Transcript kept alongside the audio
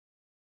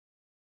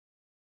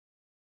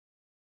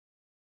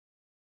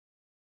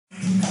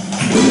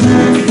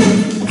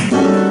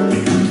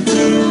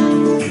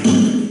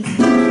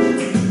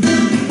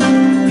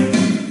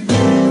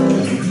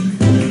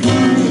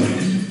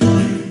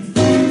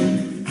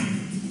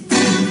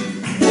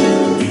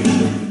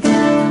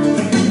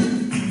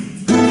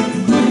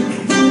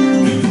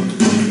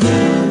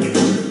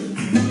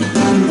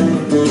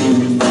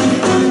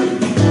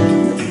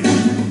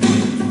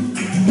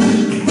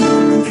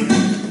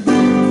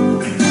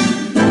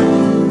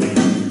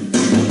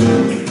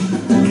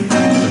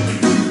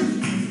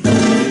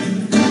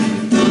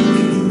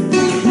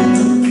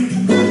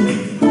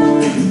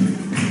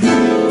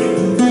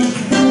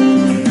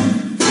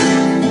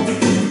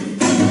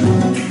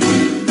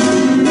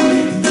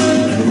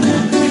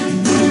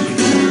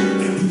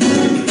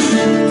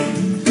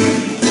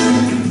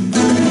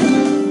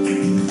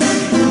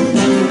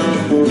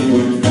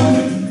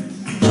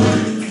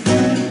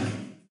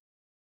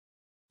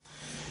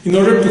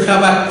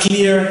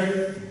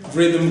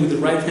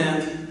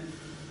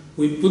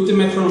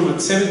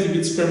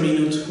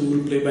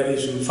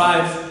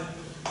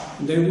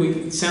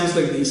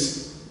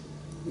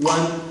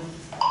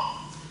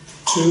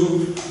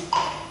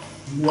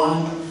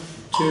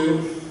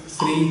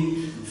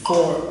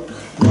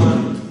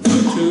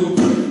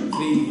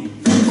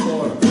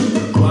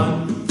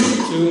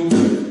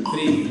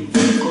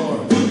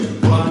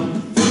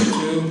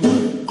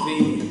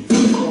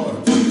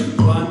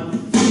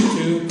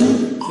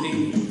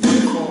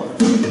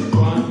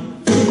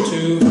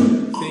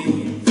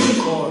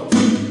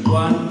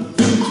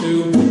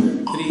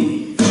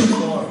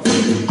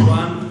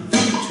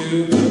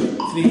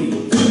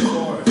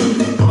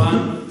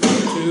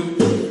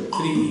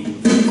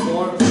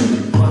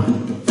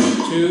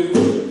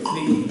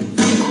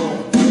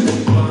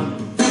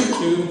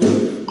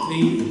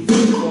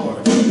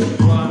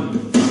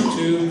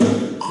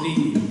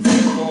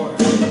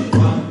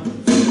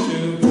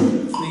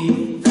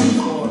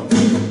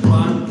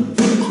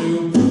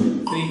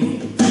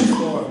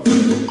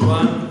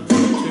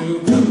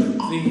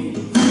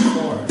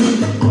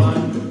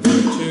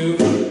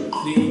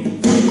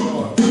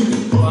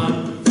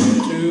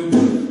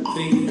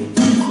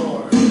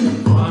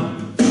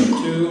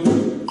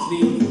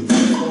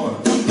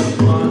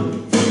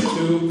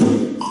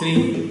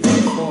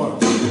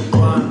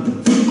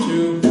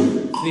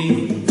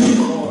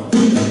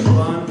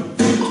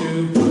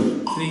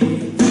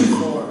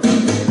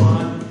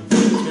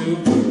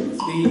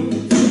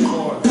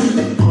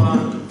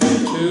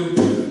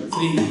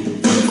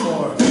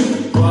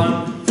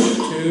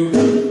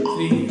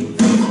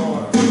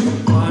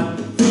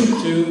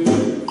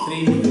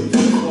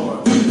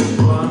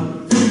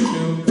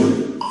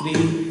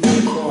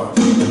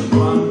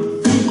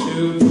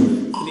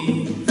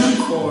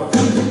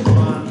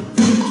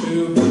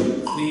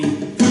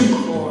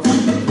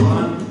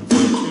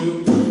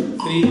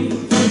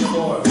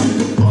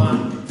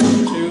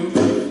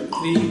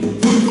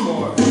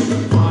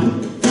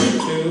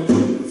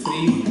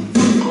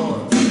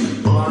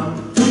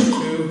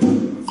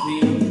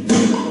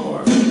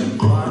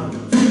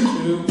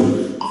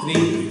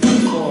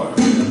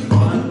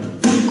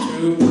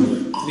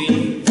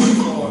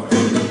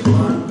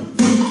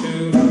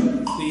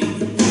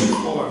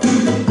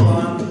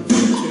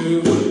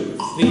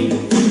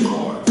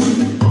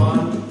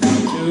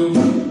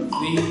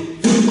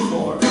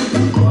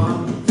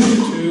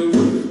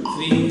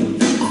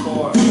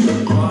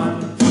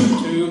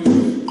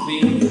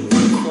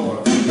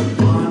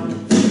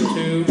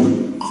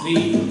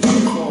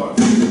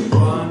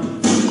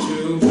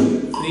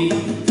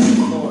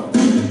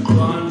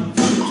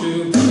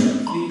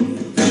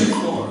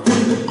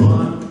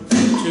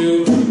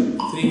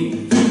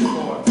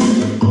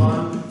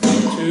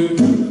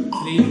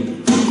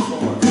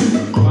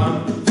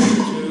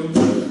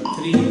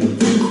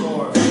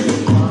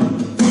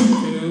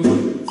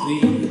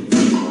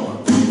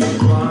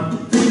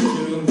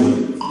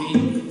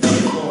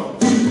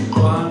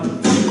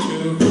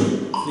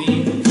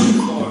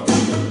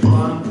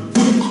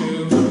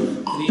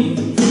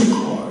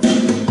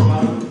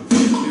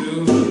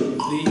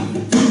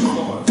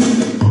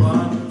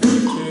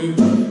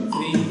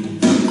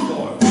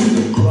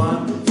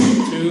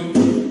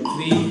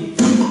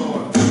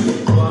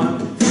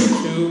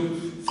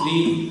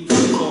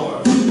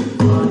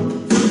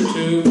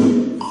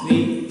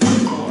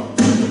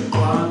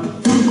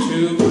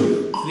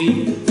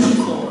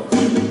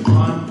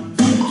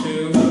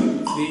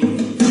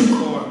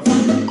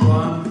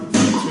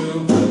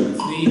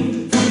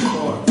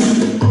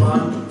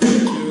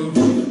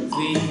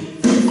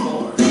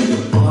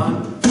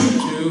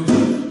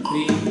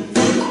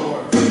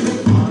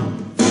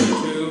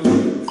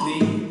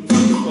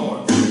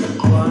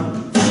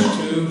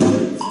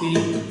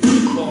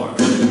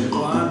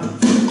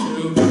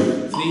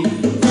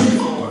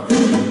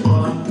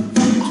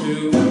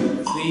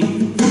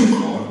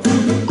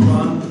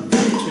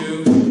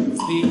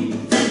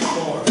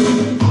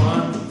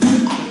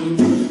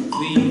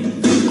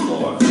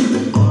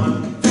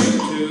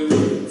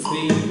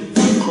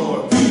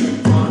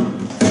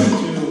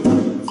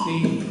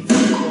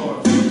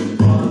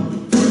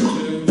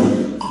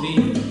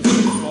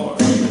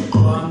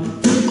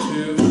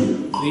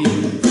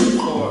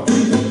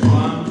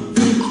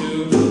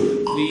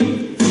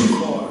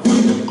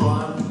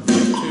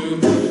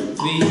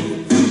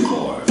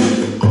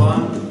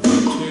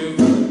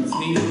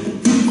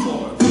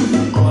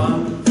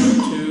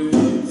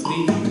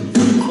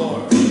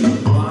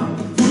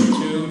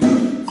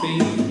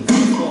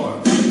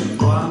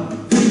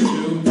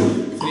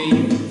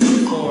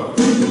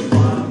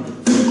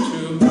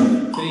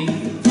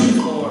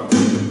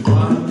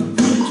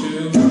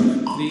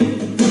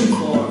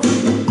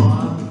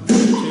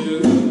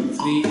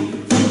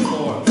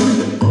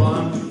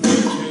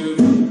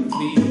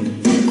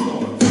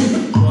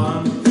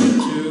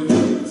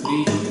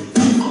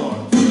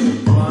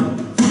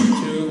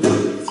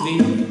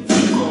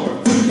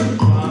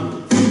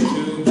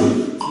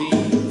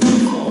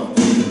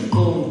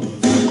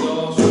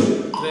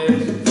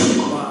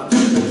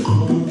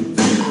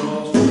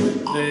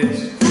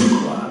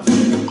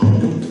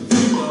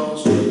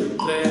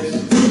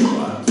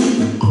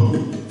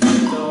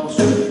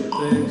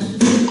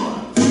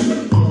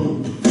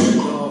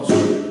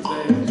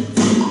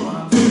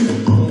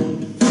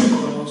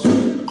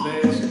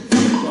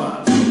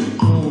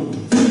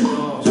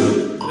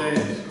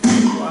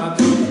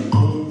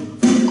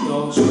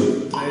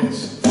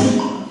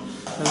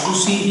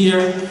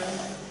here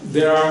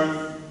there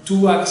are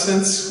two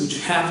accents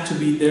which have to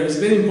be there. It's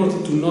very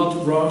important to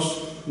not rush,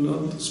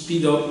 not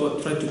speed up,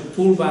 but try to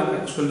pull back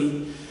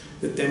actually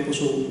the tempo,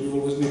 so you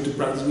always need to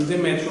practice with the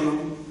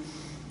metronome.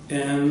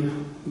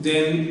 And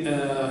then,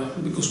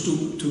 because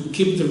to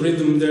keep the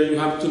rhythm there, you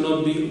have to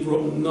not be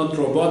not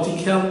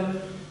robotical.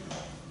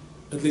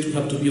 At least we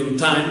have to be on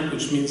time,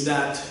 which means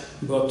that.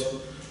 But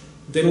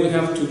then we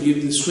have to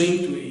give the swing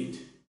to it.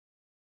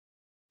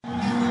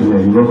 Me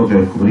ayudó porque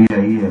descubrí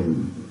ahí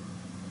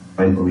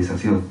la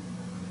improvisación.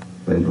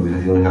 La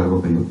improvisación es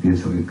algo que yo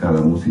pienso que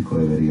cada músico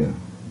del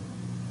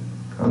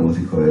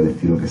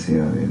estilo que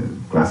sea, del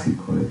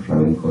clásico, del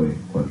flamenco, de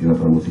cualquier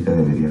otra música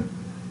debería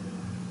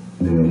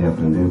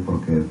aprender,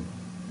 porque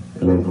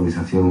la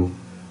improvisación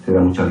te da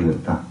mucha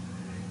libertad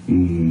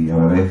y a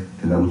la vez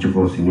te da mucho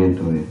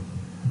conocimiento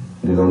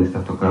de dónde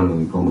estás tocando,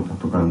 de cómo estás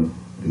tocando,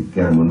 de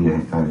qué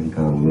armonías están en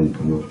cada momento,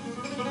 ¿no?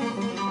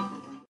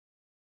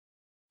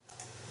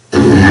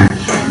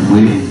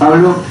 Muy bien,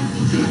 Pablo.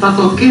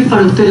 Paco, ¿qué es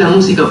para usted la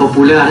música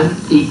popular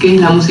y qué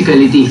es la música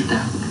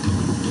elitista?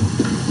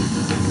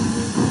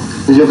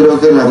 Yo creo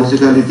que la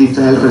música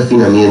elitista es el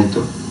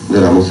refinamiento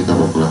de la música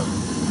popular.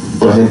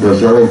 Por ejemplo, el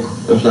flamenco.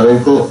 El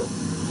flamenco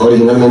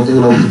originalmente es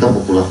una música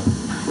popular,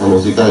 la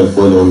música del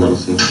pueblo de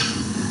Andalucía.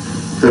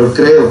 Pero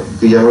creo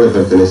que ya no le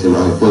pertenece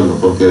más al pueblo,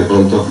 porque de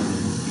pronto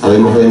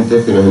habemos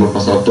gente que nos hemos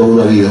pasado toda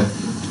una vida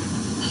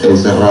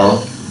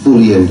encerrados,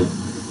 puliendo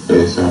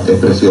esa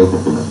expresión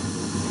popular.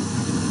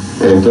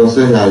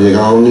 Entonces ha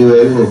llegado a un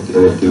nivel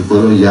en el que el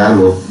pueblo ya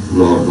no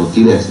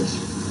tiene acceso,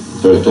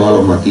 sobre todo a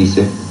los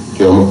matices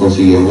que vamos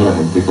consiguiendo la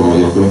gente como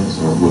yo, que nos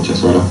pasamos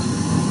muchas horas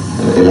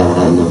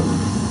elaborando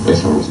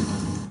esa música.